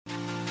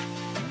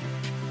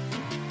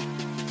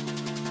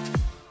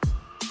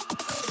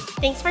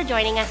Thanks for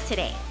joining us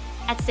today.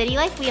 At City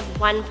Life, we have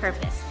one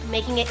purpose,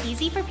 making it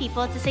easy for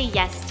people to say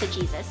yes to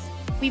Jesus.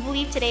 We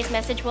believe today's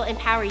message will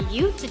empower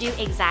you to do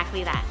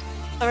exactly that.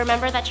 But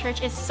remember that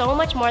church is so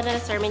much more than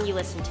a sermon you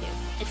listen to.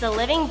 It's a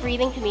living,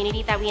 breathing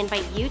community that we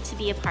invite you to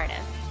be a part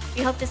of.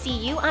 We hope to see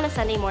you on a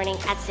Sunday morning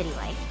at City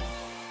Life.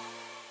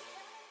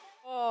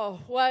 Oh,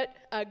 what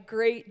a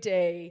great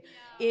day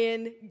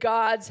in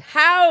God's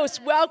house.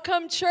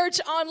 Welcome,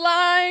 church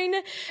online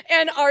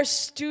and our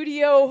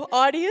studio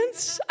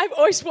audience. I've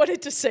always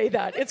wanted to say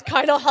that. It's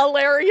kind of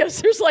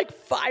hilarious. There's like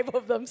 5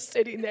 of them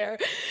sitting there.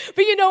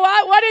 But you know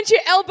what? Why don't you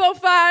elbow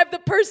 5 the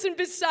person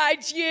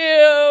beside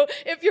you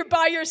if you're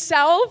by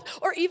yourself,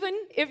 or even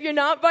if you're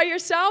not by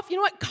yourself? You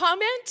know what?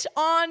 Comment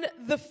on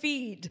the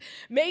feed.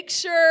 Make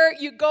sure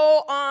you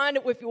go on,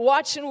 if you're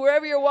watching,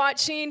 wherever you're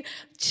watching,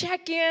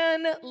 check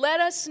in, let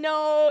us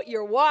know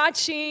you're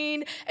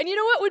watching. And you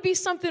know what would be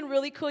something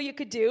really cool you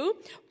could do?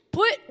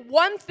 Put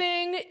one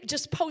thing,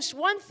 just post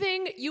one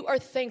thing you are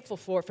thankful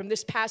for from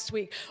this past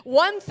week.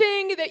 One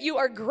thing that you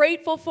are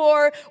grateful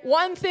for.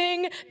 One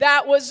thing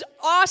that was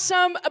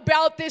awesome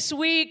about this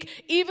week,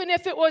 even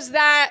if it was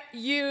that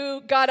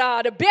you got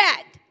out of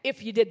bed.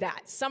 If you did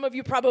that. Some of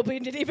you probably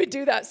didn't even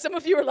do that. Some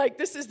of you are like,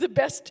 this is the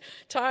best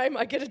time.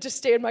 I get to just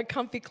stay in my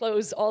comfy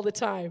clothes all the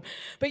time.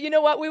 But you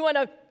know what? We want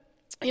to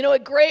a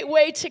great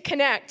way to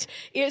connect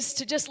is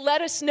to just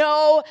let us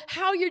know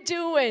how you're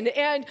doing.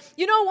 And,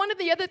 one of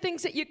the other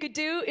things that you could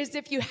do is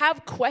if you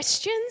have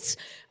questions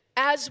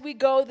as we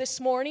go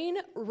this morning,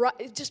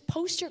 just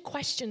post your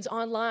questions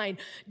online.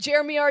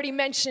 Jeremy already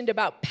mentioned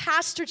about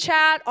Pastor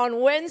Chat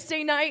on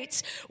Wednesday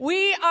nights.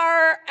 We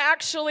are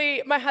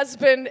actually, my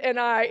husband and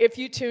I, if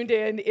you tuned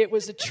in, it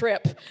was a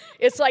trip.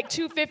 It's like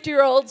 2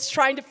 50-year-olds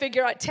trying to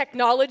figure out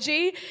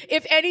technology.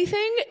 If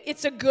anything,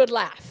 it's a good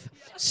laugh.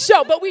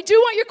 But we do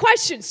want your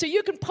questions, so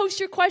you can post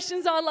your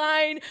questions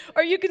online,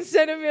 or you can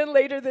send them in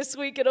later this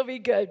week. It'll be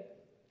good.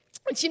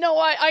 But you know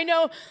what? I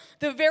know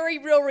the very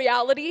real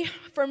reality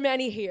for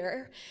many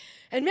here,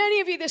 and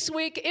many of you this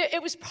week,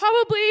 it was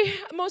probably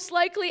most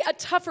likely a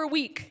tougher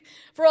week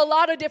for a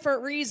lot of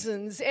different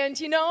reasons. And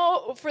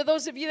for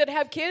those of you that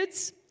have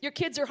kids, your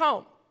kids are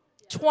home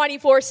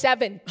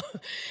 24/7.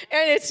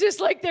 And it's just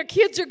like their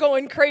kids are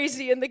going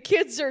crazy, and the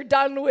kids are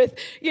done with,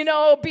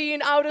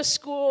 being out of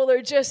school,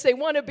 or just they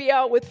want to be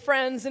out with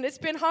friends, and it's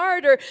been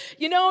hard. Or,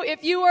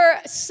 if you are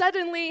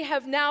suddenly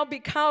have now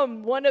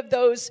become one of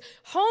those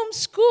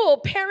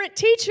homeschool parent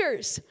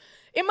teachers,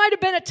 it might have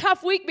been a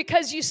tough week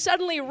because you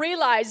suddenly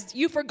realized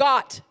you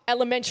forgot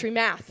elementary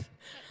math.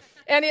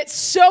 And it's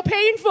so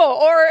painful.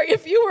 Or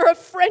if you were a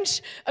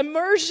French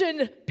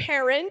immersion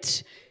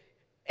parent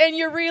and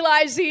you're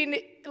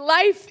realizing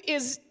life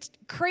is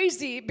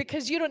crazy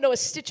because you don't know a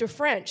stitch of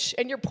French,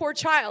 and your poor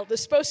child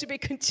is supposed to be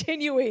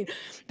continuing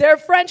their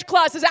French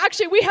classes.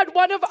 Actually, we had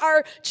one of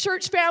our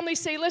church families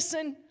say,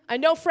 listen, I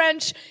know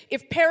French.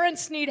 If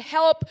parents need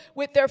help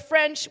with their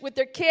French, with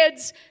their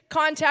kids,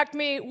 contact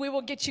me. We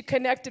will get you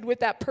connected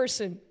with that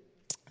person.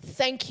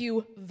 Thank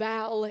you,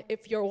 Val,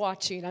 if you're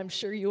watching. I'm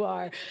sure you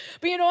are.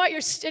 But you know what?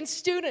 And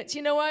students,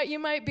 you know what? You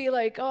might be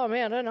like, oh,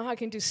 man, I don't know how I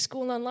can do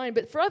school online.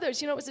 But for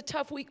others, it was a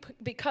tough week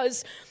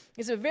because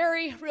it's a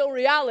very real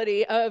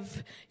reality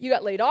of you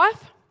got laid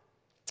off,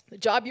 the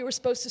job you were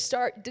supposed to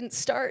start didn't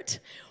start,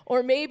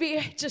 or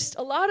maybe just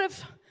a lot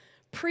of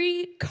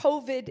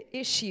pre-COVID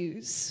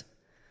issues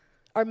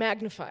are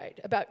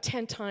magnified about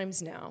 10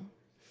 times now.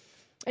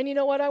 And you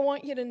know what? I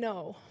want you to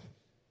know.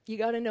 You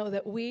got to know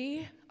that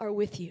we are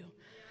with you.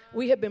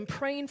 We have been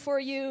praying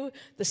for you.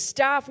 The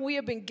staff, we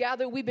have been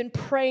gathered. We've been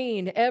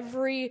praying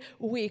every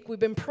week. We've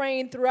been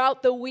praying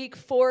throughout the week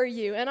for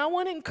you. And I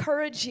want to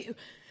encourage you,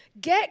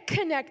 get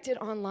connected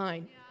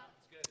online.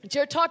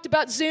 Jared talked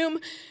about Zoom.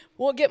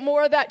 We'll get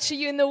more of that to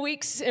you in the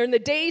weeks or in the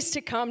days to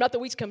come. Not the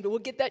weeks to come, but we'll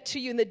get that to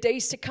you in the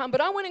days to come. But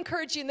I want to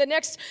encourage you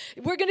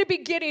we're going to be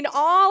getting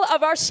all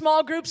of our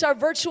small groups, our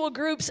virtual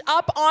groups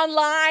up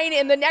online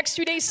in the next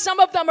few days. Some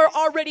of them are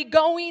already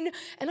going.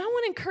 And I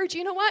want to encourage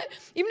you, what?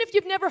 Even if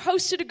you've never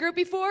hosted a group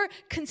before,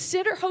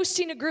 consider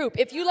hosting a group.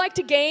 If you like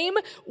to game,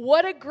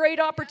 what a great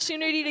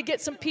opportunity to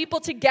get some people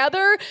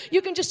together.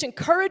 You can just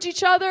encourage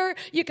each other.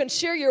 You can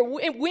share your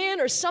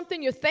win or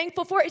something you're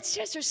thankful for. It's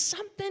just there's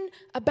something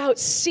about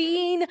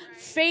seeing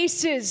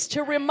faces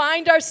to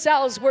remind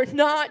ourselves we're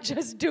not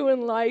just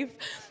doing life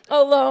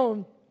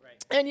alone.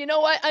 Right. And you know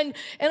what? And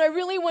I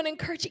really want to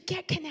encourage you,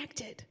 get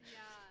connected. Yeah.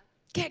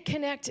 Get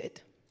connected.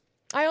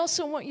 I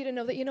also want you to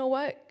know that, you know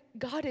what?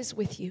 God is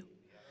with you.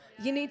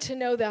 Yeah. You need to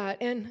know that.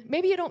 And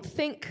maybe you don't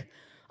think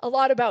a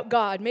lot about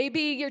God.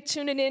 Maybe you're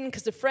tuning in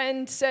because a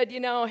friend said,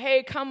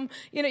 hey, come,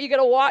 you got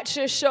to watch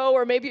this show.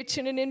 Or maybe you're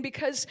tuning in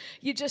because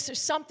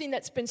there's something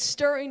that's been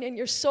stirring in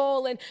your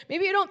soul. And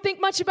maybe you don't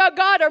think much about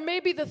God, or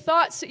maybe the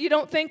thoughts that you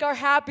don't think are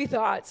happy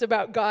thoughts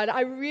about God.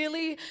 I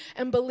really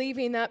am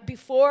believing that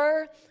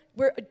before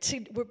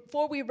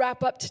we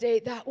wrap up today,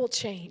 that will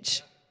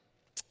change.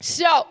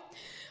 So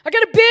I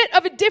got a bit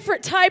of a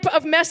different type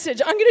of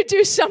message. I'm going to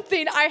do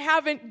something I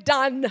haven't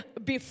done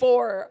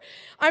before.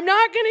 I'm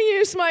not going to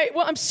use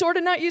I'm sort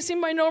of not using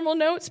my normal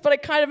notes, but I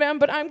kind of am,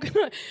 but I'm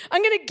going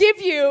to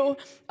give you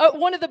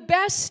one of the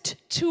best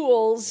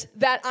tools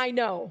that I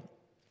know.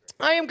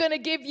 I am going to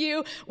give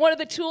you one of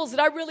the tools that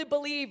I really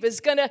believe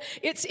is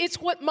it's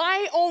what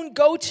my own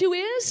go-to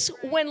is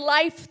when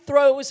life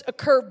throws a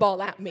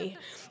curveball at me.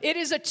 It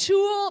is a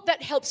tool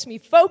that helps me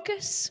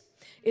focus.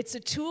 It's a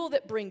tool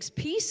that brings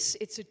peace.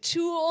 It's a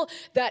tool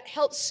that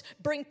helps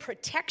bring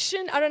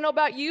protection. I don't know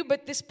about you,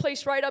 but this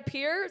place right up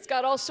here, it's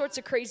got all sorts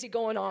of crazy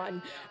going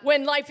on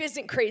when life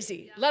isn't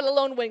crazy, let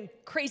alone when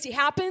crazy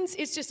happens.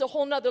 It's just a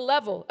whole nother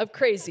level of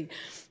crazy.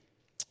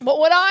 But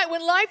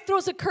when life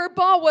throws a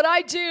curveball, what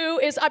I do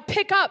is I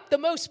pick up the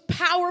most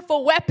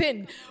powerful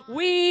weapon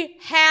we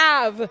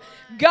have,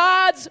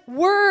 God's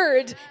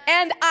Word,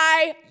 and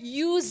I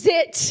use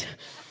it.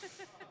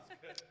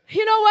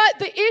 You know what?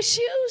 The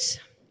issues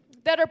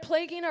that are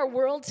plaguing our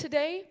world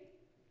today,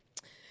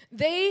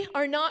 they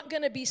are not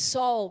going to be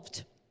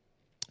solved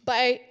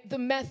by the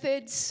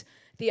methods,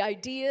 the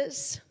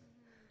ideas,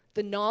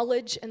 the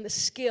knowledge, and the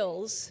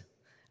skills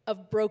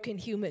of broken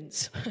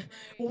humans.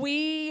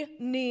 We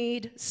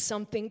need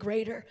something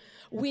greater.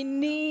 We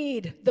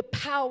need the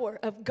power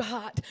of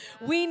God.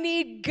 We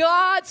need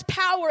God's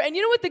power. And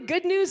you know what the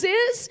good news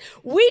is?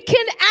 We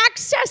can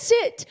access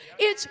it.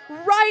 It's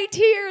right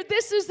here.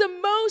 This is the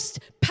most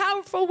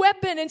powerful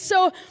weapon. And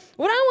so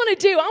what I want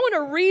to do, I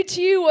want to read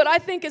to you what I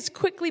think is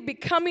quickly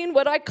becoming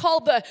what I call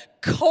the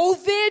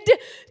COVID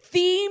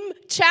theme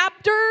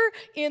chapter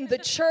in the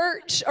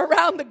church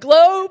around the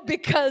globe,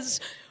 because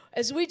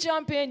as we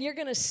jump in, you're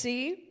going to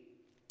see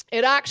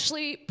it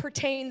actually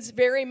pertains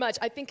very much.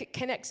 I think it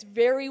connects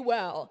very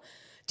well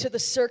to the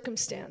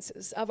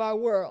circumstances of our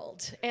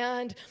world.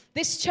 And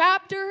this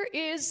chapter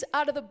is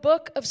out of the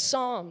book of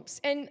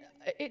Psalms. And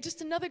just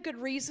another good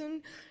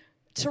reason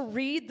to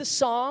read the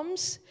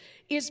Psalms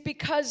is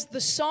because the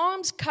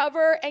Psalms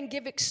cover and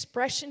give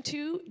expression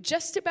to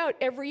just about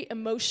every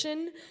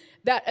emotion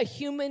that a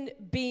human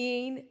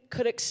being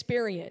could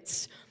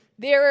experience.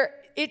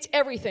 It's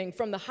everything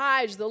from the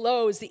highs, the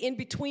lows, the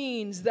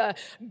in-betweens, the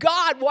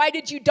God, why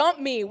did you dump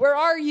me? Where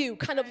are you?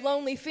 Kind of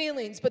lonely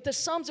feelings. But the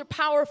Psalms are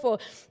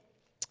powerful.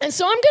 And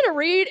so I'm going to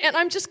read, and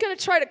I'm just going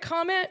to try to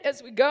comment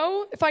as we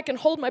go, if I can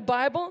hold my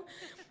Bible,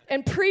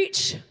 and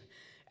preach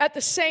at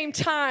the same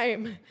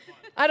time.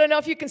 I don't know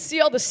if you can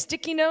see all the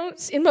sticky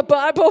notes in my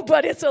Bible,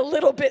 but it's a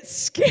little bit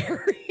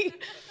scary.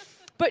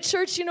 But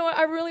church, you know what?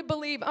 I really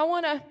believe,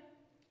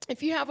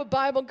 if you have a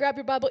Bible, grab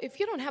your Bible. If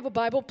you don't have a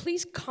Bible,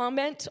 please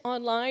comment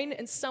online,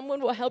 and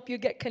someone will help you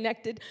get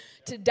connected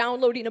to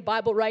downloading a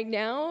Bible right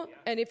now.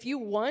 And if you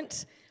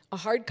want a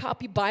hard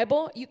copy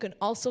Bible, you can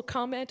also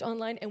comment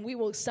online, and we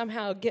will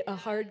somehow get a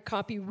hard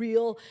copy,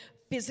 real,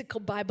 physical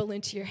Bible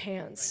into your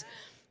hands.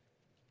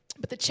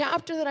 But the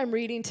chapter that I'm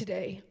reading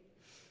today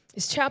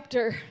is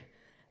chapter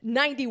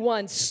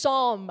 91,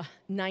 Psalm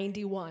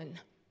 91.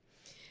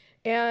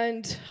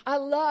 And I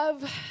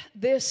love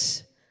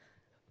this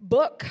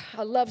book.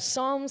 I love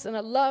Psalms, and I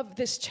love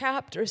this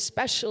chapter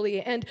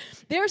especially. And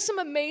there are some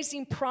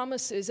amazing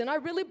promises, and I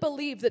really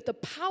believe that the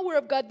power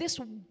of God, this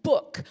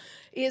book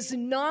is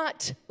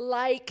not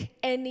like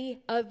any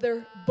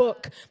other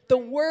book. The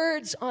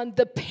words on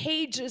the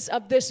pages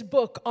of this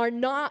book are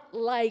not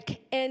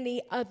like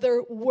any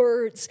other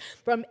words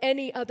from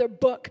any other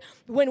book.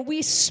 When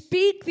we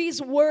speak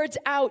these words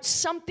out,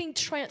 something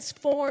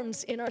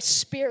transforms in our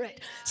spirit.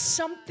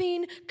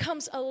 Something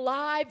comes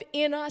alive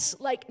in us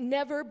like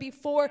never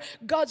before.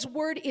 God's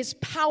word is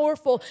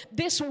powerful.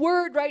 This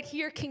word right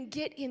here can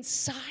get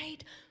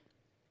inside,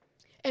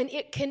 and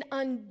it can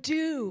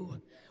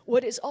undo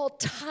what is all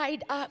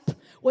tied up,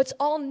 what's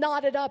all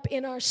knotted up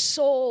in our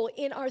soul,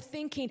 in our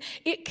thinking.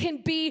 It can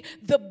be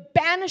the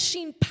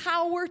banishing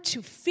power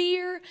to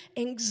fear,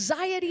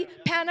 anxiety,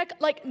 panic,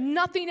 like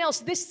nothing else.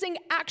 This thing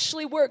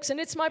actually works, and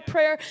it's my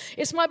prayer,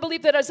 it's my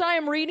belief that as I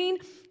am reading,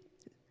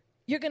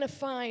 you're going to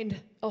find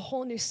a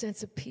whole new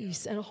sense of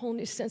peace and a whole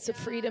new sense of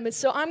freedom. And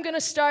so I'm going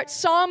to start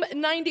Psalm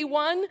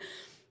 91,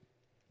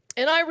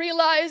 and I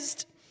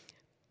realized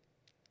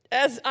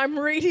as I'm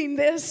reading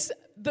this,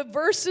 the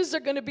verses are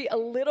going to be a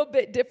little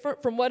bit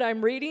different from what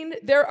I'm reading.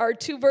 There are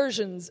two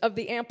versions of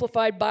the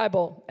Amplified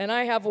Bible, and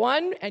I have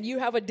one, and you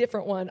have a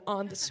different one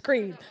on the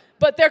screen.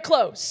 But they're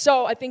close,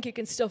 so I think you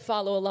can still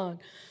follow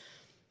along.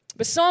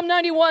 But Psalm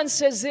 91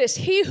 says this: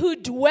 "He who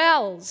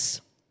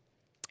dwells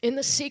in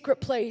the secret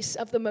place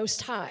of the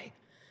Most High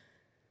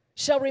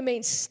shall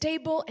remain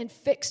stable and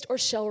fixed," or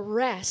shall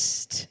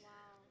rest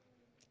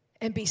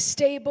and be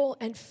stable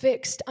and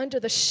fixed under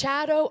the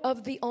shadow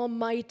of the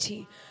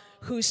Almighty,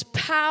 whose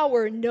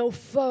power no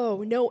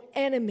foe, no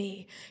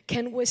enemy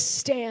can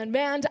withstand.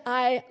 Man,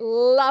 I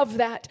love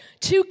that.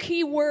 Two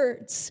key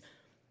words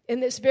in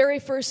this very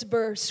first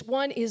verse.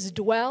 One is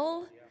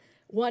dwell,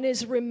 one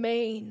is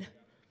remain.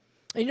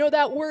 And you know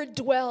that word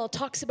dwell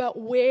talks about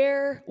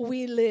where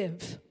we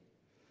live,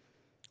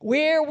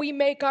 where we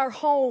make our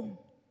home.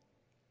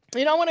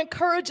 You know, I want to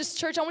encourage this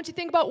church. I want you to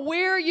think about,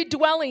 where are you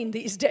dwelling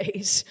these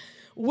days?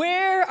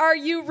 Where are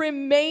you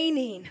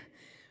remaining?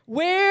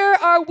 Where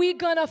are we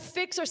going to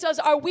fix ourselves?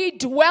 Are we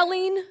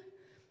dwelling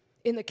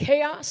in the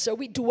chaos? Are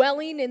we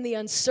dwelling in the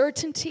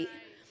uncertainty?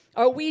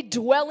 Are we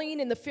dwelling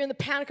in the fear and the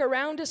panic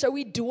around us? Are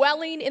we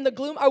dwelling in the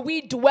gloom? Are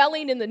we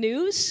dwelling in the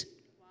news?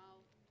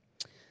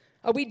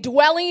 Are we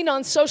dwelling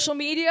on social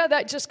media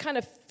that just kind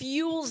of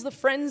fuels the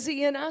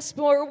frenzy in us?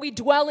 Or are we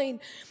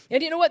dwelling?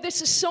 And you know what?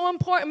 This is so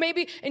important.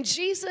 Maybe, and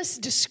Jesus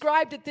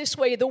described it this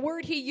way. The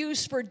word he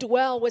used for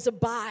dwell was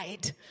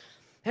abide.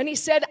 And he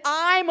said,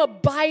 I'm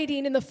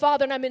abiding in the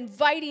Father, and I'm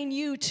inviting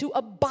you to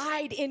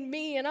abide in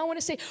me. And I want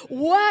to say,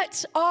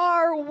 what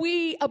are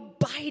we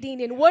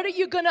abiding in? What are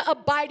you going to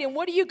abide in?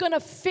 What are you going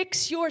to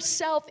fix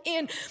yourself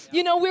in?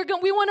 You know, we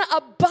want to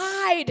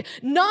abide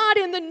not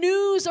in the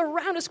news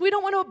around us. We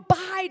don't want to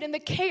abide in the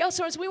chaos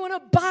around us. We want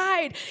to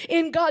abide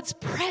in God's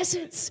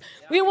presence.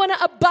 We want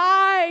to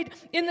abide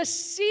in the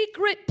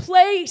secret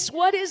place.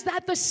 What is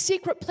that? The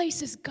secret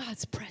place is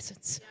God's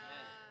presence.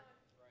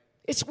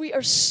 We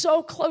are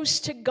so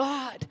close to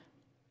God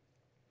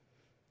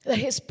that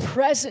his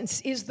presence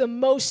is the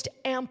most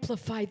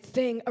amplified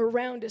thing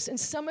around us. And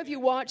some of you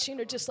watching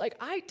are just like,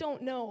 I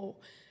don't know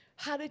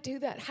how to do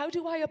that. How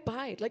do I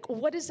abide? Like,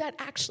 what does that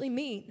actually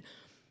mean?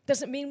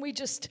 Does it mean we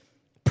just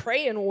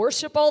pray and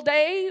worship all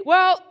day?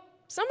 Well,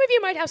 some of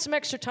you might have some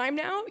extra time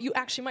now. You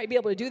actually might be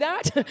able to do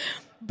that.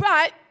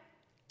 But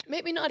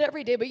maybe not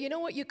every day. But you know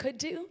what you could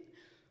do?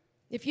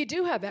 If you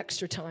do have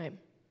extra time,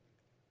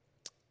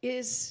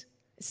 is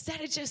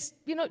instead of just,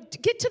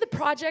 get to the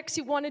projects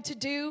you wanted to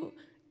do,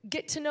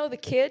 get to know the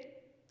kid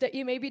that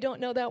you maybe don't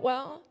know that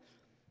well.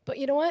 But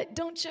you know what?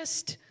 Don't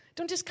just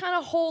kind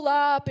of hole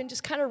up and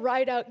just kind of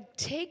ride out.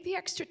 Take the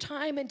extra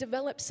time and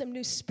develop some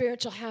new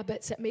spiritual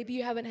habits that maybe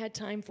you haven't had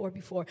time for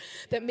before,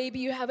 that maybe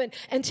you haven't.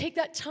 And take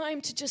that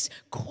time to just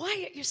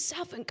quiet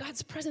yourself in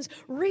God's presence.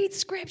 Read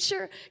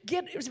scripture.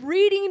 Get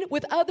reading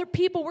with other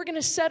people. We're going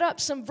to set up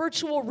some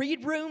virtual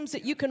read rooms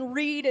that you can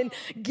read and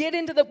get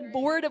into the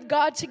Word of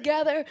God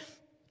together.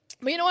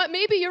 But you know what?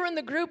 Maybe you're in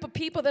the group of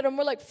people that are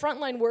more like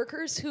frontline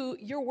workers who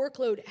your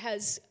workload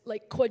has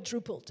like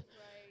quadrupled.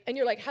 Right. And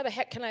you're like, how the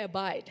heck can I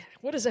abide?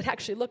 What does it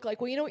actually look like?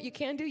 Well, you know what you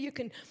can do?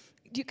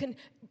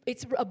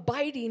 It's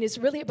abiding is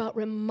really about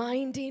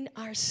reminding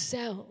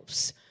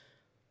ourselves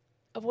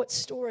of what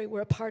story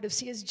we're a part of.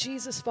 See, as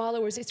Jesus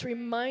followers, it's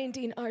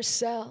reminding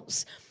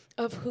ourselves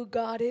of who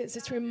God is.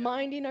 It's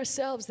reminding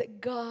ourselves that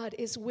God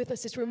is with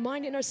us. It's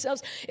reminding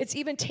ourselves, it's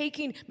even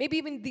taking maybe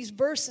even these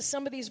verses,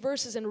 some of these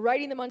verses, and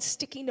writing them on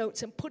sticky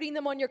notes and putting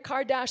them on your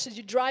car dash as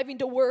you're driving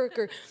to work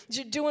or as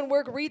you're doing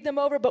work, read them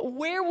over. But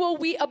where will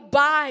we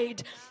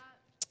abide?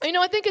 You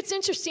know, I think it's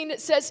interesting.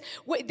 It says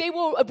they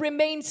will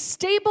remain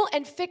stable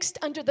and fixed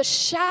under the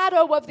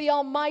shadow of the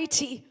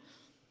Almighty.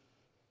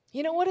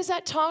 You know, what is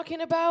that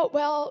talking about?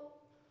 Well,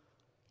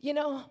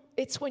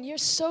 it's when you're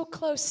so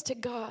close to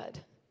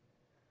God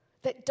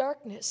that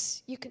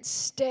darkness, you can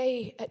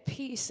stay at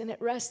peace and at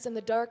rest in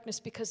the darkness,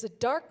 because the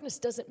darkness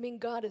doesn't mean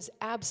God is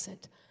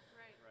absent.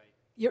 Right.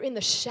 You're in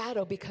the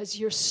shadow because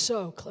you're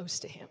so close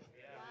to him.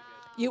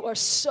 You are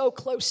so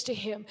close to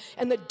him.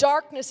 And the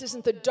darkness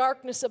isn't the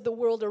darkness of the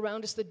world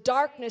around us. The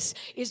darkness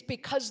is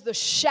because the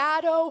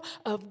shadow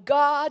of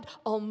God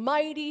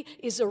Almighty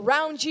is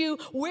around you.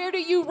 Where do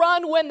you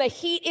run when the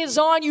heat is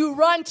on? You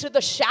run to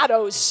the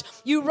shadows.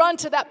 You run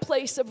to that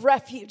place of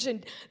refuge.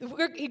 And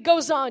he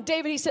goes on.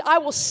 David, he said, I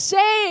will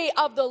say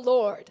of the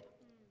Lord,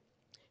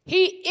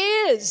 he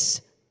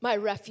is my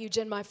refuge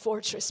and my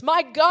fortress.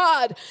 My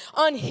God,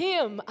 on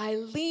him I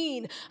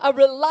lean, I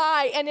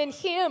rely, and in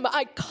him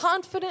I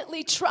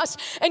confidently trust.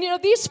 And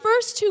these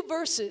first two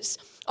verses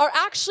are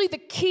actually the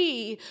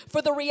key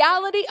for the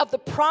reality of the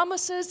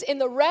promises in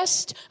the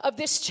rest of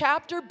this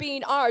chapter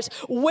being ours.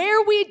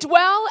 Where we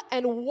dwell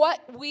and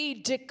what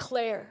we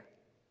declare.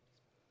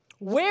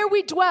 Where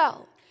we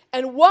dwell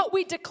and what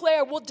we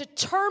declare will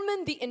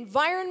determine the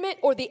environment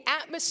or the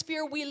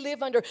atmosphere we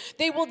live under.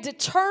 They will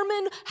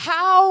determine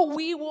how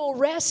we will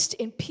rest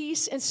in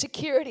peace and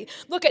security.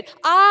 Look at,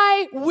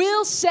 I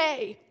will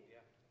say.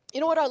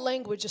 You know what? Our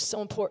language is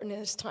so important in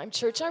this time,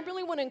 church. I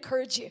really want to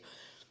encourage you.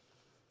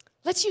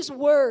 Let's use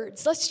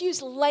words. Let's use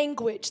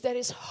language that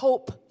is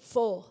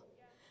hopeful,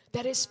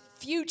 that is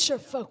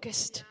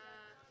future-focused.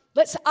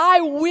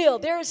 I will.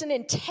 There is an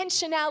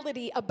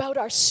intentionality about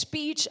our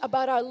speech,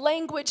 about our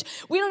language.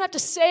 We don't have to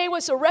say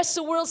what the rest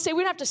of the world say.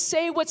 We don't have to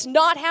say what's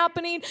not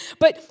happening.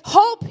 But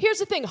hope, here's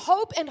the thing.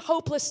 Hope and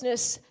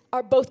hopelessness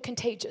are both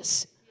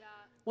contagious. Yeah.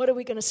 What are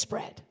we going to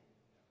spread?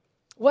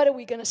 What are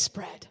we going to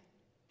spread?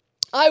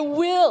 I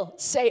will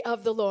say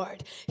of the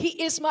Lord,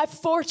 he is my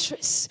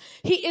fortress.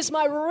 He is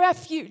my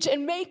refuge.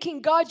 And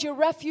making God your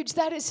refuge,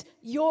 that is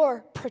your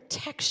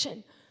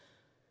protection.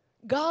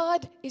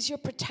 God is your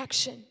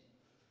protection.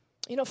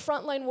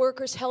 Frontline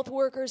workers, health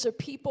workers, or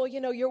people,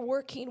 you're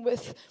working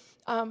with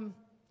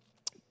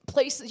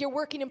places, you're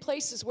working in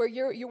places where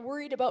you're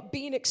worried about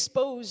being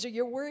exposed, or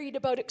you're worried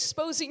about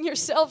exposing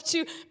yourself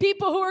to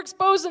people who are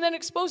exposed and then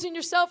exposing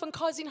yourself and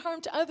causing harm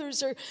to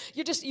others, or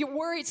you're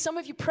worried. Some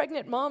of you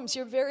pregnant moms,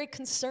 you're very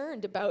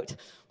concerned about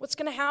what's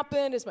going to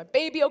happen. Is my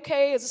baby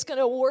okay? Is this going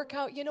to work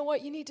out? You know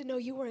what? You need to know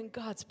you are in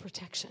God's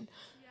protection.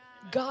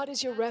 God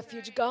is your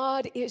refuge.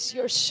 God is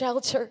your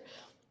shelter.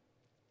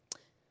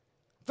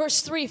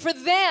 Verse 3, for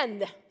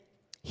then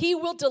he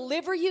will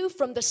deliver you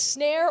from the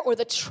snare or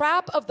the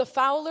trap of the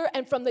fowler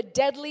and from the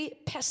deadly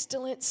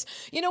pestilence.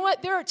 You know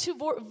what? There are two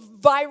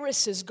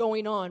viruses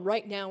going on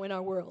right now in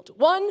our world.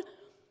 One,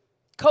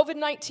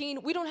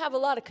 COVID-19, we don't have a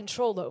lot of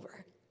control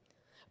over.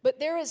 But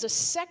there is a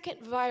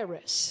second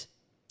virus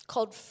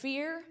called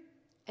fear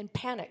and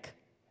panic.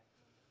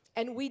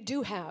 And we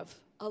do have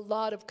a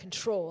lot of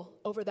control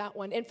over that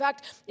one. In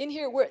fact, in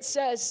here where it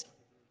says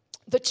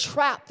the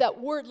trap, that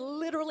word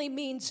literally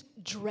means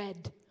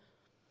dread.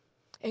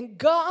 And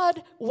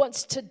God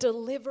wants to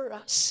deliver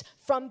us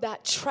from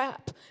that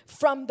trap,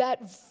 from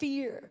that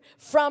fear,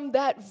 from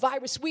that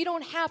virus. We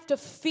don't have to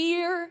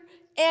fear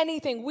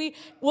anything.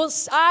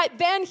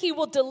 Then he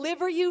will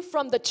deliver you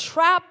from the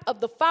trap of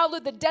the fowler,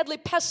 the deadly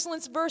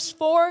pestilence. Verse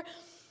 4,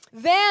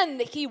 then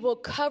he will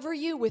cover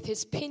you with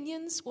his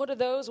pinions. What are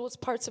those? What's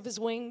parts of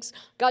his wings?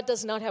 God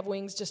does not have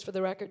wings, just for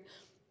the record.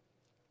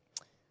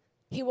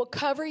 He will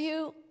cover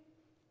you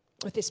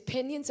with his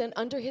pinions, and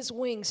under his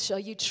wings shall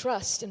you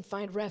trust and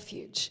find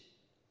refuge.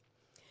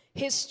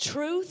 His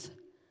truth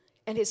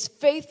and his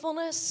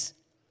faithfulness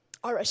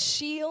are a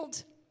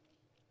shield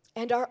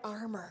and our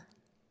armor.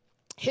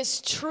 His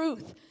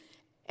truth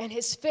and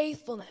his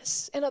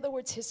faithfulness, in other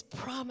words, his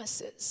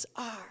promises,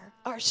 are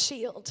our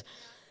shield.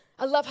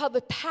 I love how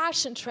the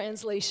Passion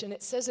Translation,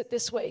 it says it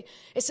this way.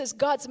 It says,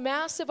 God's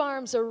massive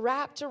arms are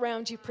wrapped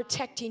around you,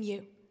 protecting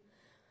you.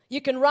 You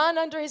can run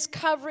under his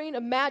covering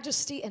of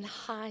majesty and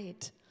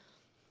hide.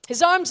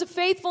 His arms of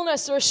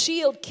faithfulness are a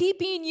shield,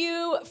 keeping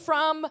you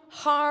from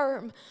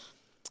harm.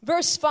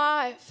 Verse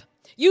 5,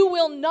 you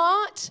will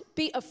not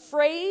be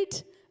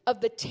afraid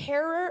of the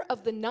terror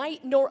of the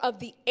night, nor of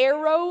the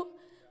arrow,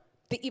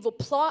 the evil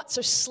plots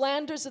or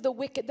slanders of the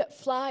wicked that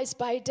flies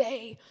by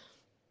day.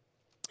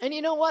 And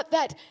you know what?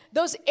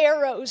 Those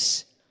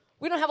arrows,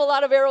 we don't have a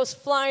lot of arrows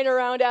flying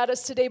around at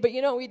us today, but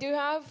you know what we do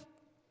have?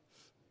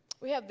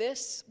 We have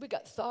this. We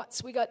got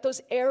thoughts. We got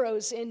those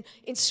arrows in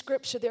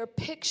Scripture. They're a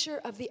picture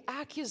of the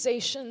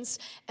accusations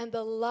and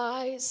the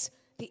lies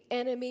the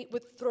enemy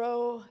would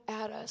throw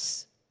at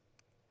us.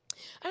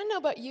 I don't know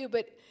about you,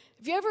 but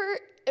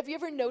have you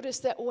ever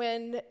noticed that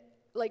when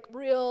like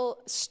real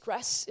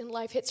stress in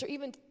life hits, or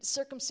even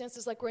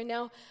circumstances like right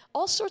now,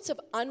 all sorts of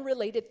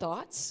unrelated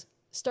thoughts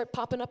start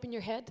popping up in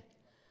your head?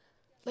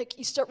 Like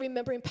you start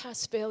remembering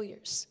past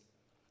failures,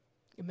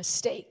 your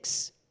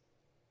mistakes,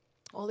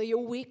 all of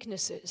your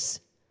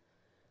weaknesses.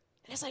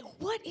 And it's like,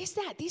 what is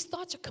that? These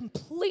thoughts are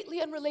completely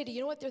unrelated.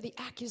 You know what? They're the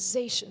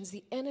accusations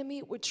the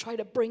enemy would try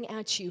to bring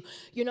at you.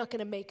 You're not going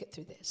to make it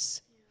through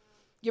this.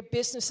 Your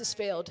business has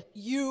failed.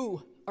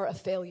 You are a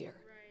failure.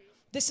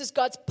 This is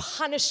God's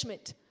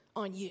punishment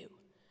on you.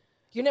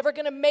 You're never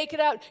going to make it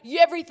out.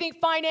 Everything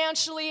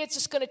financially, it's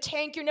just going to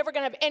tank. You're never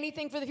going to have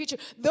anything for the future.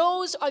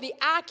 Those are the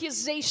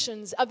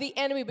accusations of the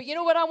enemy. But you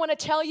know what I want to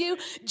tell you?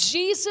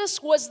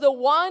 Jesus was the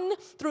one,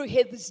 through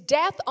his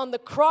death on the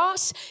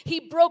cross, he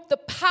broke the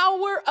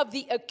power of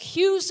the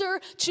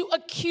accuser to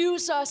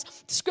accuse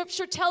us.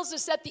 Scripture tells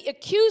us that the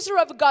accuser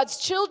of God's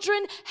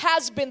children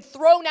has been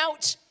thrown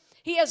out.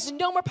 He has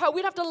no more power.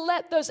 We don't have to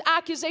let those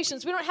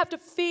accusations, we don't have to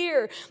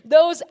fear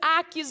those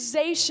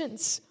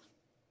accusations.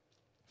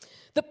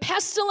 The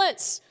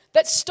pestilence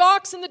that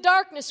stalks in the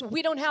darkness,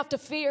 we don't have to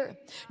fear.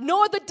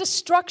 Nor the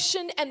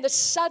destruction and the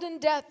sudden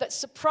death that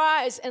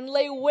surprise and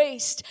lay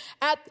waste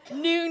at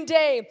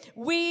noonday.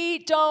 We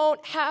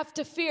don't have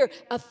to fear.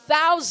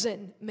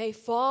 1,000 may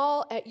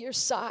fall at your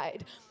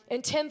side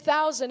and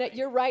 10,000 at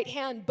your right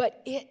hand,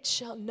 but it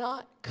shall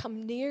not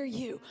come near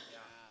you.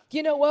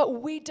 You know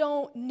what? We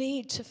don't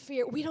need to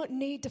fear. We don't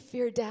need to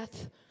fear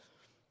death.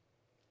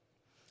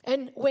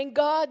 And when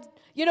God,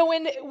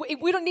 when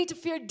we don't need to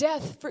fear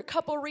death for a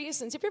couple of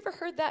reasons. Have you ever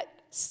heard that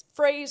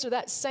phrase or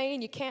that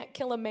saying, you can't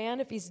kill a man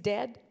if he's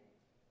dead?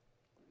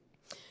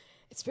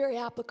 It's very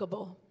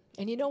applicable.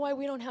 And you know why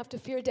we don't have to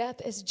fear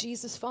death as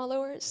Jesus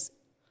followers?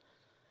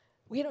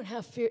 We don't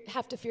have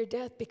to fear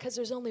death because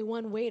there's only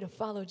one way to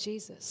follow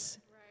Jesus.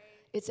 Right.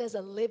 It's as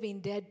a living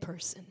dead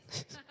person.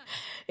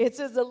 It's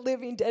as a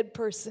living dead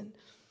person.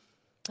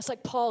 It's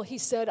like Paul, he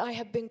said, I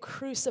have been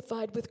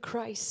crucified with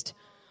Christ.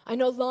 I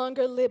no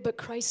longer live, but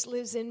Christ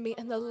lives in me.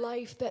 And the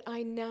life that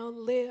I now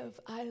live,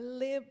 I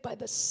live by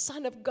the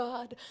Son of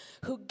God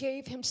who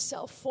gave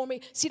himself for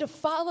me. See, to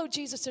follow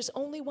Jesus, there's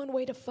only one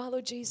way to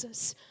follow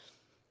Jesus.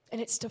 And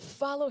it's to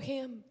follow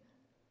him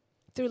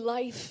through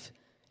life.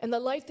 And the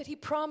life that he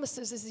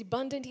promises is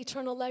abundant,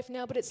 eternal life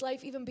now, but it's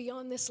life even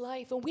beyond this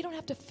life. And we don't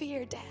have to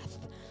fear death.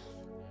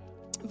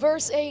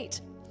 Verse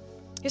 8,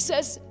 It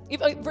says,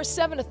 verse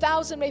 7,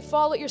 1,000 may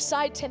fall at your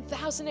side,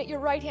 10,000 at your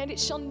right hand. It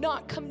shall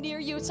not come near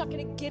you. It's not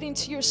going to get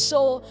into your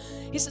soul.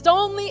 He says,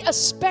 only a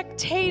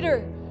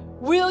spectator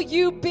will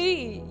you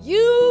be.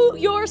 You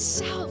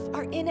yourself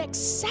are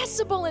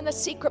inaccessible in the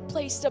secret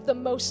place of the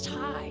Most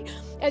High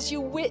as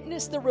you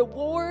witness the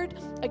reward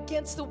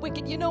against the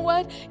wicked. You know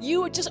what?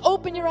 You would just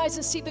open your eyes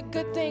and see the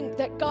good thing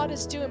that God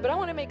is doing. But I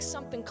want to make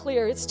something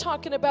clear. It's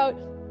talking about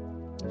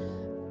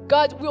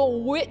God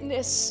will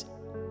witness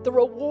the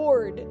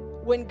reward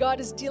when God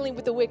is dealing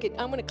with the wicked.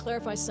 I'm going to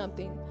clarify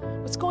something.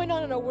 What's going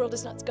on in our world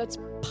is not God's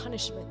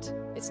punishment.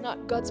 It's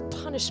not God's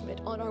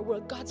punishment on our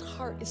world. God's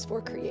heart is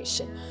for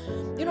creation.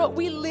 You know what?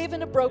 We live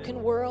in a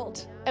broken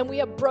world, and we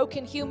have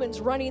broken humans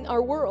running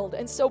our world.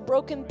 And so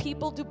broken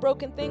people do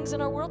broken things,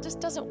 and our world just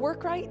doesn't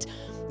work right.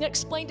 I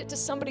explained it to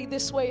somebody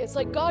this way. It's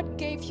like God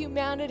gave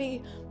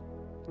humanity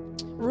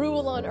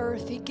rule on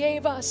earth. He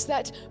gave us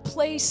that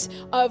place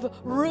of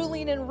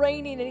ruling and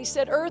reigning, and he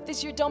said, earth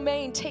is your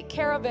domain, take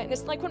care of it. And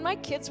it's like when my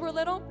kids were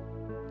little,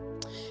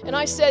 and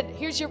I said,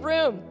 here's your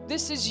room,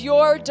 this is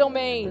your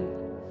domain,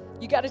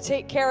 you got to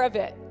take care of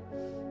it.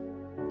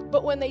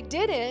 But when they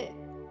didn't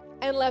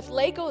and left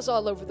Legos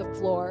all over the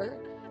floor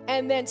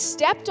and then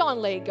stepped on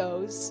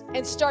Legos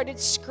and started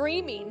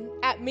screaming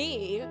at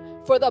me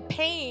for the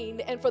pain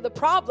and for the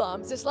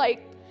problems, it's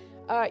like,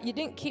 you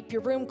didn't keep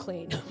your room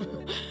clean.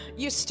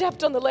 You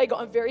stepped on the Lego.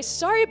 I'm very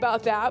sorry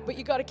about that, but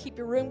you got to keep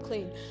your room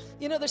clean.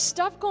 You know, there's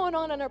stuff going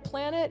on our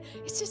planet.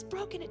 It's just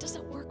broken. It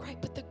doesn't work right.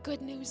 But the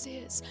good news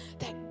is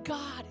that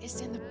God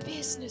is in the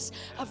business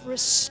of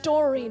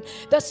restoring.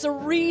 That's the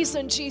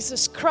reason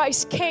Jesus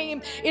Christ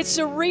came. It's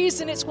the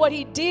reason. It's what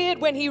he did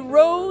when he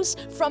rose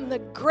from the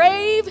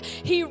grave.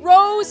 He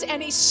rose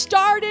and he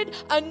started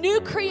a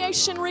new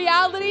creation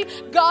reality.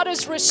 God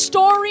is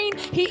restoring.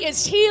 He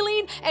is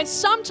healing. And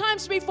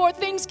sometimes before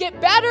things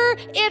get better,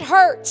 it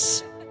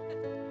hurts.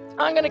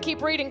 I'm going to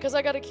keep reading because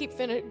I got to keep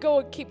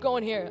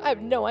going here. I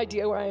have no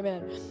idea where I'm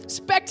at.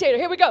 Spectator.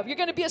 Here we go. You're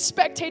going to be a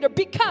spectator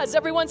because.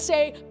 Everyone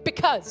say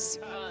because.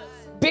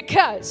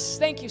 Because.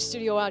 Thank you,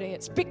 studio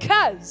audience.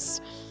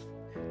 Because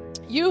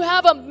you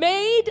have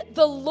made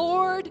the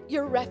Lord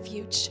your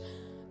refuge,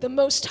 the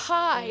Most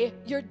High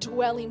your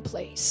dwelling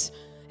place.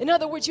 In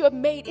other words, you have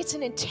made, it's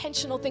an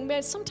intentional thing.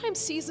 Man, sometimes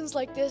seasons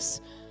like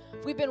this,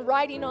 we've been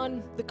riding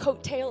on the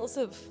coattails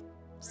of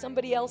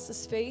somebody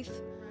else's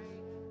faith.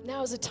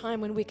 Now is a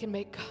time when we can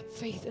make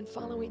faith in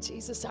following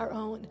Jesus our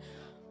own.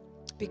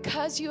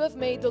 Because you have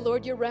made the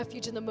Lord your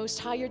refuge and the Most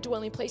High your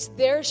dwelling place,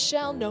 there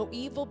shall no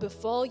evil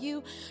befall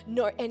you,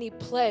 nor any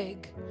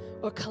plague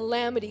or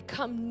calamity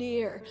come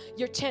near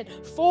your tent.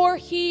 For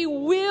he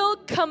will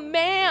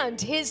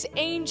command his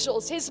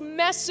angels, his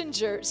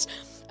messengers,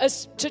 a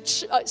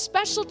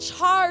special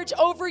charge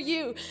over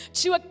you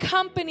to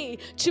accompany,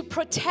 to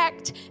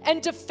protect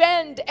and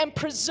defend and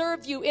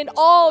preserve you in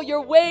all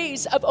your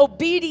ways of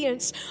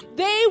obedience.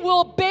 They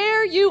will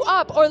bear you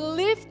up or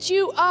lift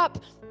you up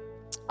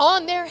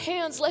on their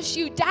hands, lest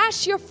you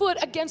dash your foot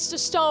against a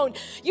stone.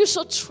 You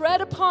shall tread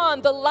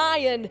upon the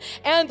lion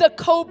and the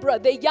cobra,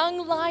 the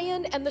young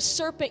lion and the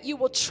serpent you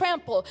will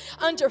trample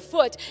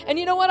underfoot. And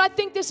you know what? I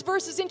think this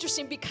verse is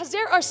interesting because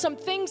there are some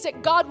things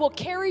that God will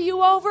carry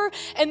you over,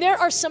 and there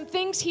are some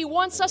things he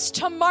wants us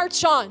to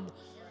march on.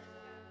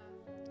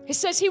 He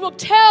says he will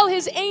tell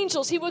his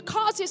angels, he will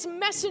cause his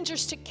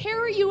messengers to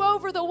carry you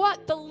over the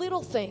what? The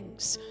little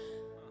things.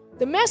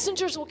 The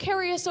messengers will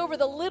carry us over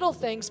the little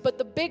things, but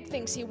the big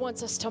things he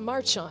wants us to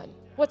march on.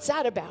 What's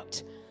that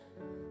about?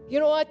 You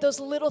know what? Those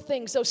little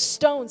things, those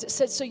stones, it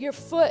says, so your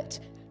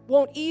foot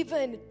won't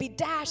even be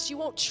dashed. You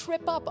won't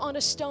trip up on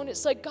a stone.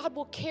 It's like God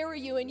will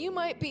carry you, and you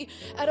might be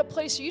at a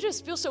place where you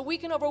just feel so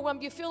weak and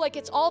overwhelmed. You feel like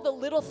it's all the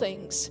little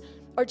things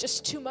are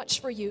just too much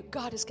for you.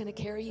 God is going to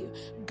carry you.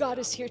 God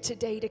is here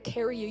today to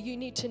carry you. You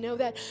need to know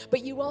that.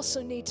 But you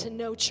also need to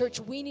know, church,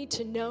 we need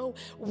to know,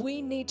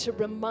 we need to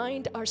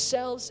remind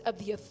ourselves of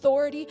the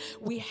authority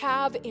we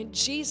have in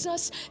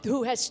Jesus,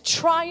 who has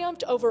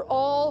triumphed over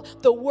all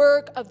the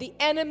work of the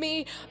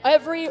enemy.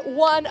 Every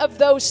one of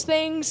those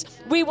things,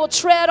 we will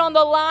tread on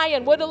the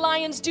lion. What do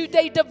lions do?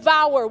 They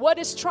devour. What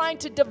is trying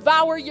to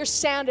devour your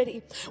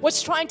sanity?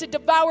 What's trying to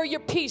devour your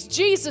peace?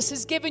 Jesus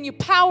has given you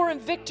power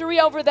and victory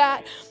over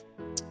that.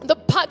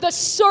 The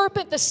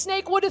serpent, the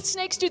snake, what do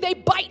snakes do? They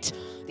bite.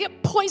 They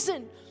have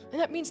poison. And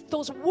that means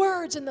those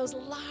words and those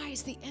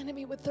lies the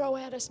enemy would throw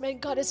at us. Man,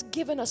 God has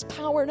given us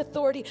power and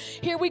authority.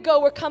 Here we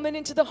go. We're coming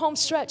into the home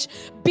stretch.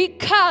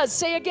 Because,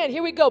 say again,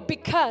 here we go.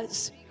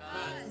 Because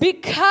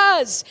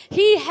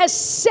he has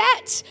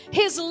set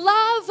his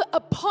love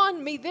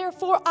upon me,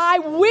 therefore I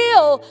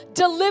will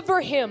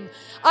deliver him.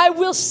 I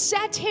will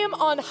set him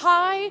on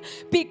high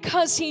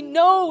because he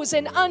knows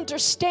and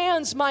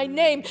understands my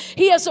name.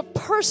 He has a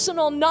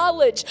personal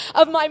knowledge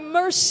of my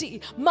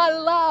mercy, my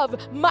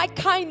love, my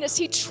kindness.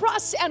 He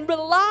trusts and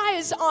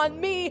relies on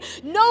me,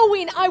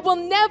 knowing I will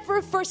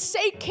never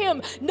forsake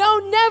him. No,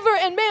 never.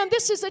 And man,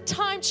 this is a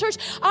time, church,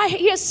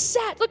 he has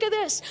set, look at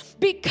this,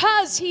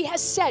 because he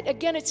has set,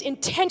 again, it's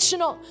intentional.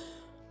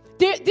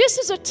 This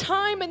is a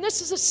time and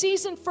this is a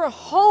season for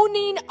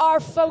honing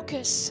our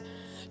focus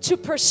to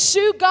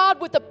pursue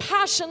God with a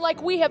passion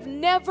like we have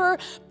never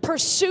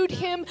pursued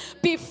Him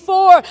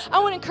before. I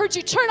want to encourage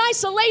you, turn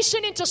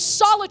isolation into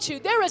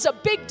solitude. There is a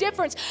big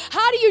difference.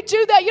 How do you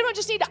do that? You don't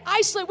just need to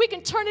isolate. We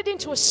can turn it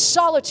into a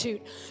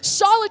solitude.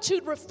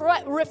 Solitude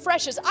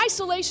refreshes.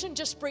 Isolation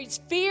just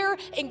breeds fear,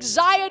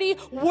 anxiety,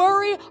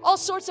 worry, all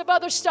sorts of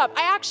other stuff.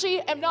 I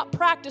actually am not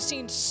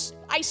practicing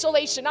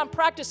isolation. I'm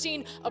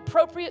practicing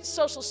appropriate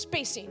social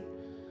spacing.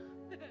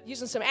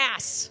 Using some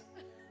ass.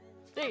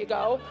 There you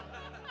go.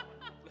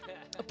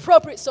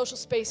 Appropriate social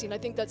spacing. I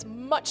think that's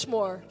much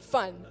more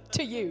fun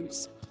to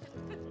use.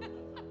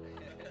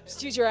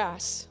 Just use your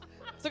ass.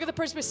 Look at the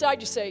person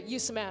beside you, say,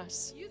 use some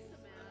ass.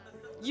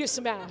 Use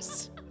some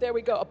ass. There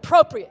we go.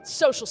 Appropriate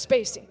social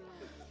spacing.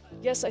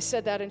 Yes, I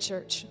said that in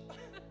church.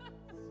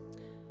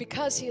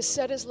 Because He has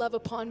set His love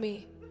upon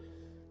me,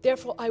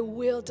 therefore I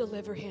will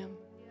deliver him.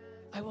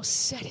 I will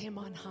set him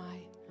on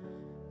high.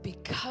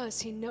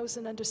 Because He knows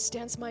and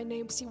understands my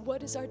name. See,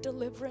 what is our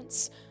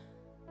deliverance?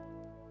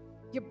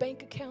 Your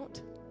bank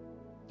account,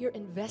 your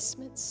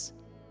investments,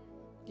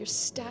 your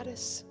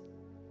status,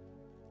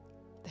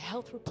 the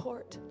health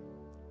report.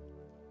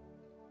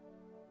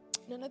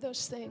 None of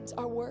those things,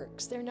 our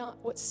works, they're not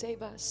what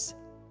save us.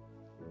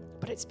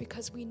 But it's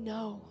because we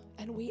know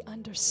and we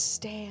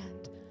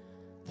understand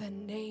the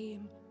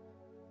name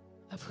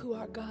of who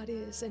our God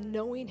is. And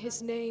knowing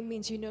His name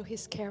means you know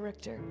His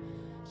character.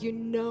 You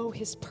know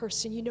His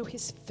person. You know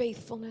His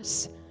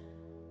faithfulness.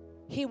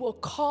 He will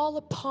call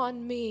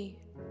upon me.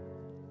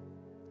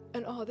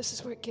 And this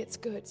is where it gets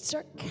good.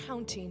 Start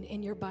counting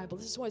in your Bible.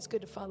 This is why it's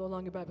good to follow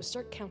along your Bible.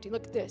 Start counting.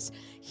 Look at this.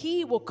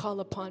 He will call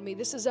upon me.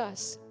 This is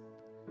us.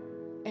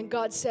 And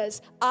God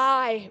says,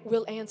 I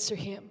will answer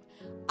him.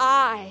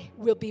 I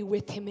will be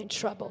with him in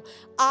trouble.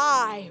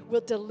 I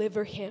will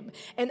deliver him,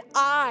 and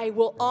I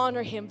will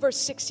honor him. Verse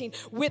 16,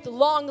 with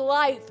long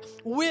life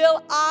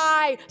will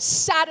I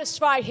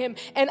satisfy him,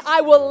 and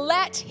I will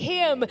let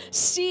him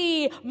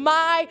see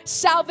my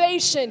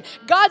salvation.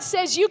 God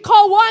says, you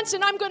call once,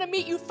 and I'm going to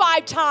meet you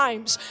 5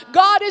 times.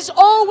 God is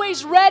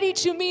always ready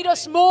to meet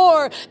us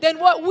more than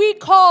what we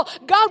call.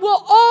 God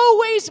will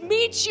always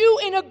meet you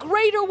in a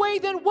greater way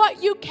than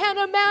what you can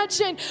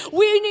imagine.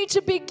 We need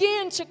to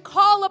begin to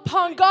call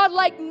upon God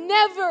like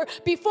never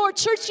before.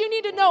 Church, you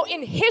need to know,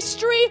 in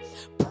history,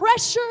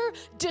 pressure,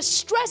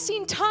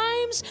 distressing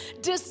times,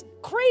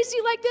 crazy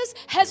like this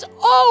has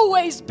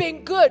always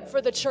been good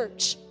for the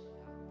church.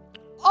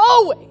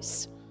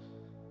 Always.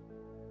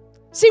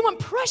 See, when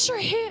pressure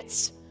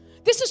hits,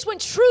 this is when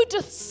true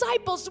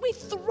disciples, we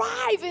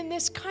thrive in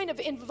this kind of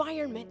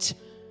environment.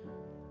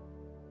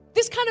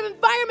 This kind of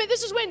environment,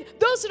 this is when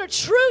those that are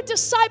true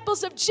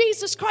disciples of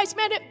Jesus Christ,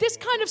 man, this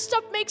kind of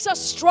stuff makes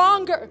us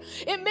stronger.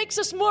 It makes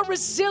us more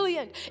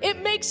resilient.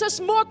 It makes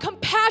us more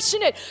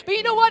compassionate. But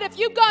you know what? If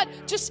you've got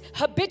just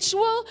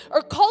habitual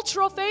or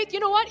cultural faith, you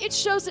know what? It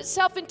shows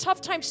itself in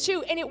tough times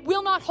too, and it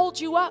will not hold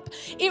you up.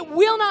 It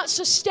will not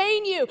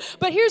sustain you.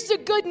 But here's the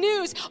good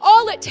news.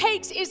 All it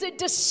takes is a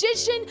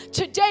decision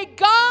today.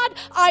 God,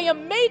 I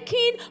am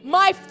making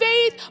my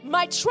faith,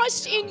 my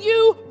trust in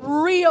you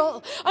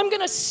real. I'm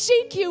going to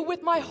seek you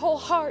with my whole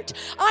heart.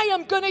 I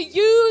am going to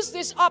use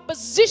this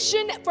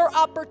opposition for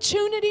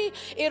opportunity.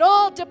 It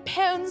all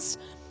depends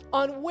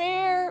on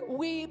where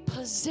we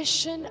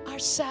position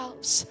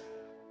ourselves.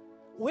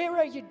 Where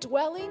are you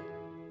dwelling?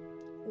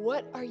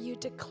 What are you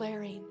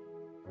declaring?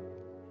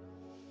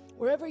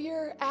 Wherever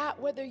you're at,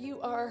 whether you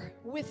are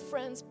with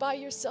friends, by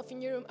yourself in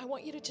your room, I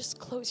want you to just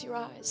close your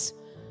eyes.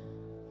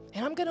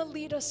 And I'm going to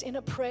lead us in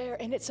a prayer,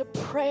 and it's a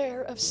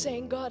prayer of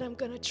saying, God, I'm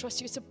going to trust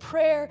you. It's a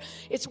prayer.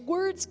 It's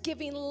words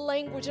giving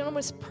language, and I'm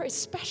going to pray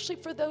especially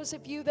for those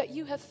of you that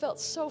you have felt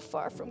so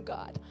far from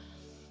God.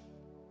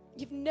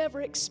 You've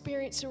never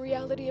experienced the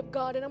reality of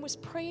God, and I was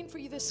praying for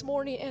you this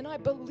morning, and I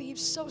believe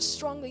so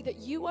strongly that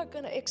you are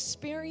going to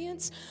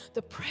experience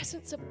the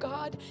presence of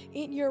God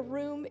in your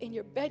room, in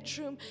your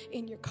bedroom,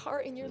 in your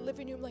car, in your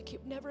living room like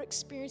you've never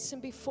experienced Him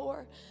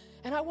before.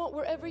 And I want,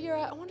 wherever you're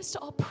at, I want us to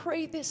all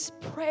pray this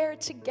prayer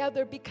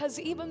together, because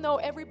even though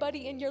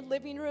everybody in your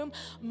living room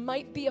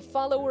might be a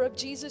follower of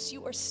Jesus,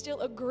 you are still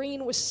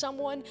agreeing with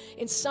someone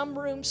in some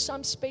room,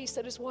 some space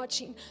that is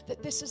watching,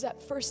 that this is that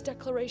first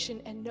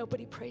declaration, and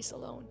nobody prays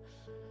alone.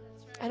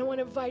 And I want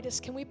to invite us,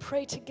 can we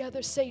pray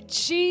together? Say,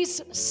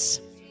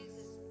 Jesus,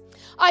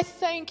 I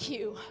thank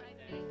you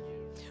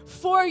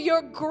for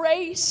your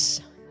grace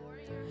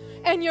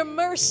and your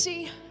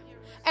mercy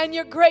and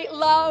your great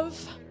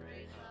love.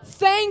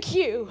 Thank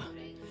you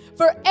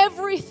for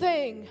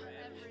everything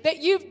that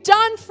you've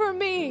done for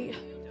me,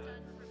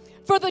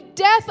 for the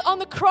death on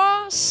the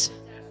cross,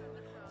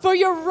 for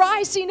your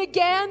rising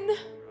again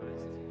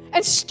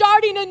and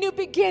starting a new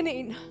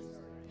beginning.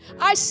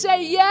 I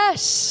say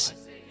yes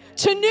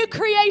to new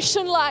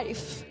creation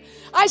life.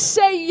 I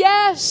say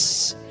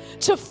yes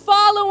to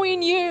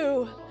following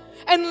you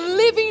and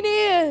living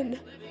in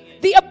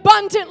the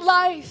abundant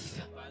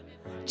life.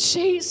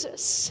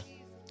 Jesus,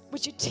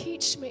 would you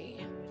teach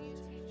me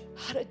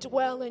how to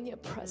dwell in your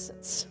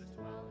presence?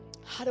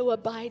 how to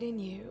abide in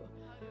you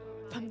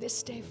from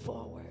this day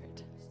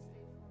forward.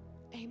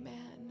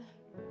 Amen.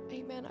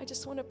 Amen. I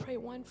just want to pray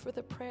one for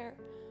the prayer.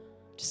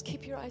 Just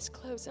keep your eyes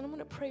closed. And I'm going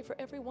to pray for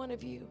every one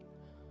of you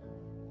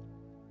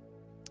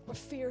where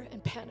fear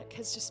and panic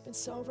has just been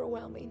so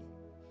overwhelming.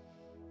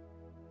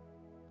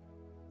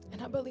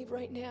 And I believe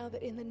right now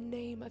that in the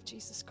name of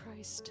Jesus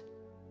Christ,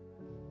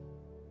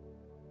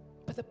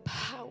 by the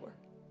power,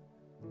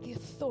 the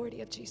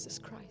authority of Jesus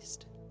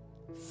Christ,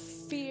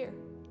 fear,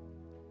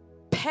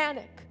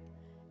 panic,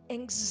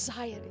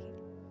 anxiety,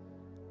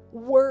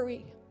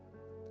 worry,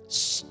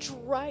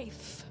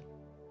 strife,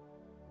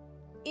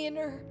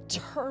 inner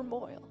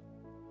turmoil,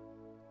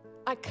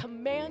 I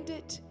command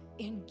it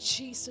in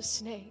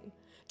Jesus' name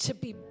to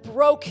be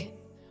broken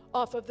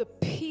off of the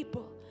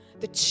people,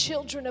 the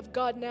children of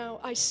God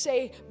now. I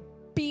say,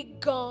 be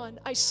gone.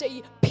 I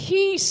say,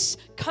 peace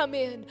come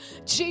in.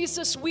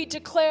 Jesus, we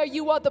declare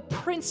you are the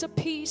Prince of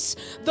Peace,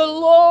 the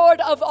Lord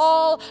of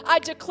all. I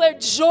declare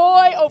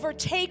joy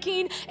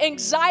overtaking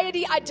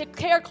anxiety. I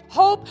declare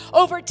hope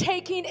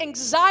overtaking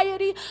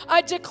anxiety.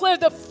 I declare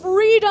the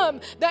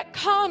freedom that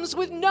comes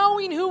with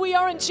knowing who we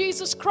are in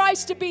Jesus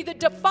Christ to be the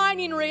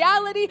defining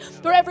reality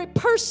for every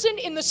person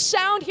in the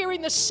sound,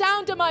 hearing the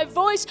sound of my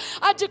voice.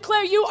 I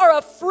declare you are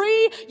a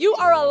free, you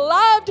are a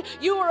loved,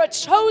 you are a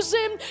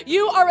chosen,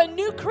 you are a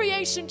new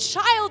creation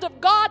child of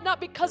God,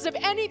 not because of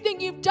anything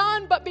you've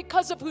done, but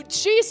because of who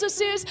Jesus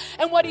is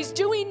and what he's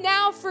doing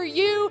now for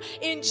you.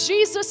 In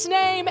Jesus'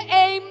 name,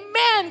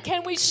 amen.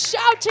 Can we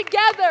shout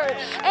together?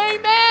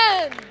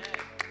 Amen.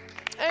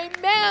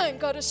 Amen.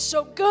 God is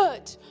so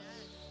good.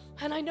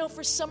 And I know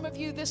for some of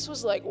you, this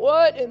was like,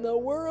 what in the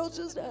world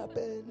just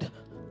happened?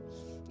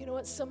 You know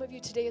what? Some of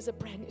you today is a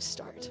brand new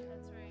start.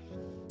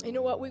 You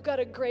know what? We've got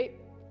a great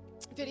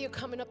video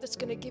coming up that's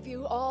going to give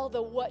you all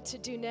the what to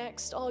do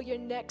next, all your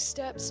next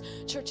steps.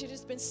 Church, it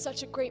has been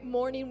such a great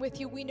morning with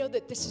you. We know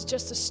that this is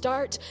just a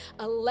start.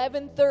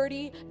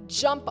 11:30,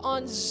 jump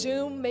on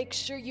Zoom. Make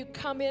sure you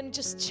come in.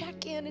 Just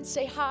check in and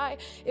say hi.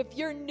 If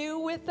you're new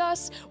with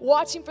us,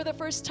 watching for the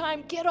first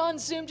time, get on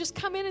Zoom. Just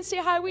come in and say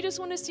hi. We just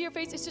want to see your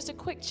face. It's just a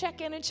quick check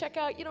in and check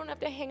out. You don't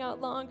have to hang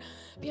out long.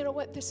 But you know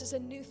what? This is a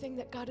new thing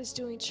that God is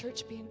doing.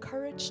 Church, be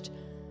encouraged.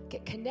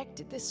 Get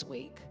connected this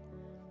week.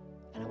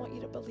 And I want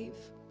you to believe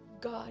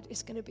God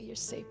is going to be your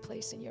safe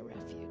place and your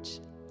refuge.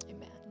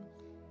 Amen.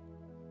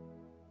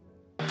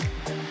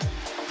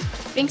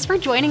 Thanks for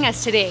joining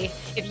us today.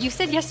 If you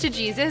said yes to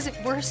Jesus,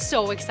 we're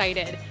so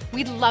excited.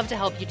 We'd love to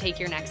help you take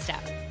your next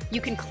step. You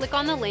can click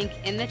on the link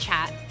in the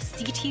chat,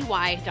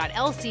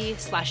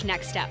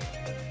 cty.lc/nextstep.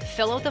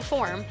 Fill out the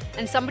form,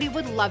 and somebody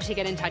would love to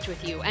get in touch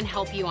with you and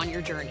help you on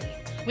your journey.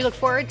 We look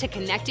forward to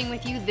connecting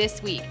with you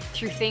this week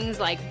through things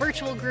like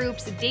virtual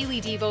groups, daily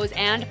devos,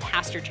 and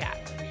pastor chat.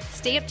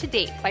 Stay up to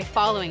date by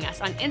following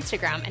us on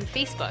Instagram and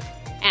Facebook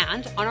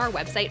and on our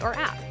website or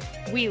app.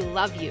 We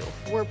love you,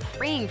 we're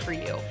praying for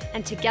you,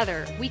 and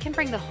together we can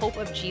bring the hope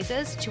of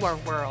Jesus to our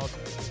world.